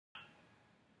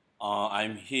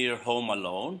I'm here home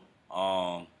alone.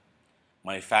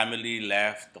 My family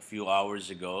left a few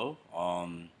hours ago.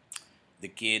 The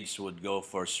kids would go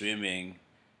for swimming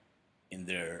in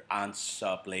their aunt's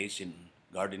place in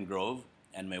Garden Grove,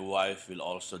 and my wife will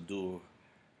also do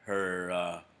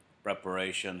her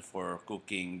preparation for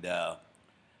cooking the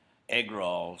egg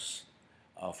rolls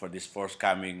for this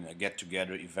forthcoming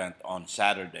get-together event on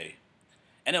Saturday.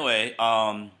 Anyway,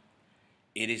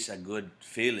 it is a good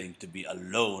feeling to be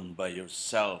alone by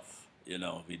yourself,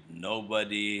 with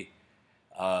nobody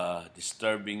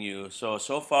disturbing you.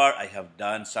 So far, I have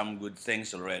done some good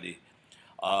things already.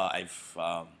 I've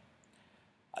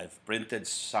printed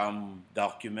some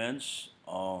documents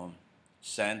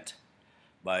sent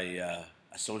by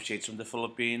associates from the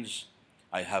Philippines.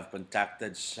 I have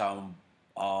contacted some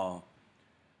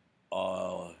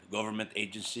government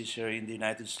agencies here in the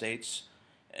United States,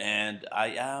 and I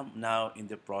am now in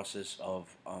the process of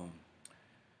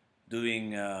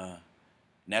doing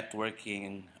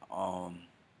networking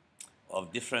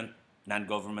of different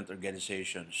non-government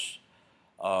organizations,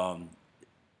 um,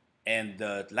 and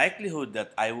the likelihood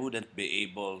that I wouldn't be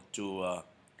able to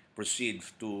proceed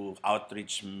to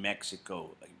Outreach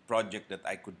Mexico, a project that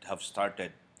I could have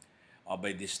started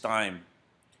by this time,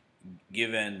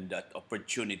 given that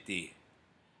opportunity.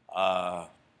 Uh,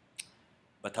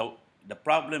 but the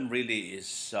problem really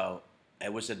is, I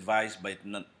was advised by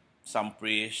some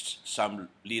priests, some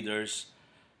leaders,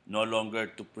 no longer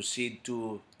to proceed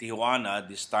to Tijuana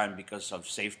this time because of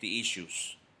safety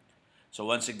issues. So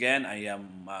once again, I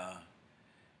am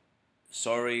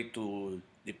sorry to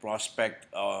the prospect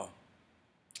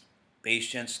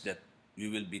patients that we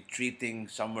will be treating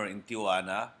somewhere in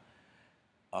Tijuana,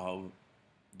 uh,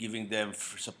 giving them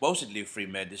supposedly free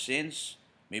medicines.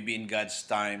 Maybe in God's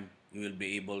time, we will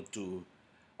be able to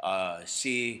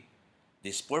see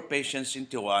these poor patients in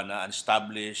Tijuana and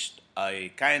establish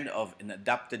a kind of an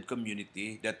adapted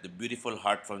community that the Beautiful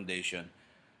Heart Foundation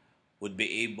would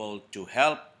be able to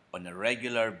help on a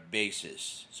regular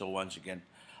basis. So once again,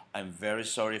 I'm very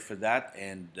sorry for that,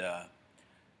 and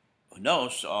who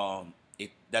knows,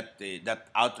 that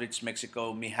outreach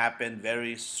Mexico may happen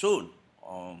very soon,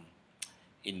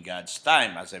 in God's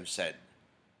time, as I've said.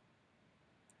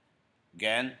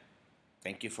 Again,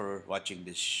 thank you for watching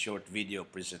this short video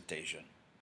presentation.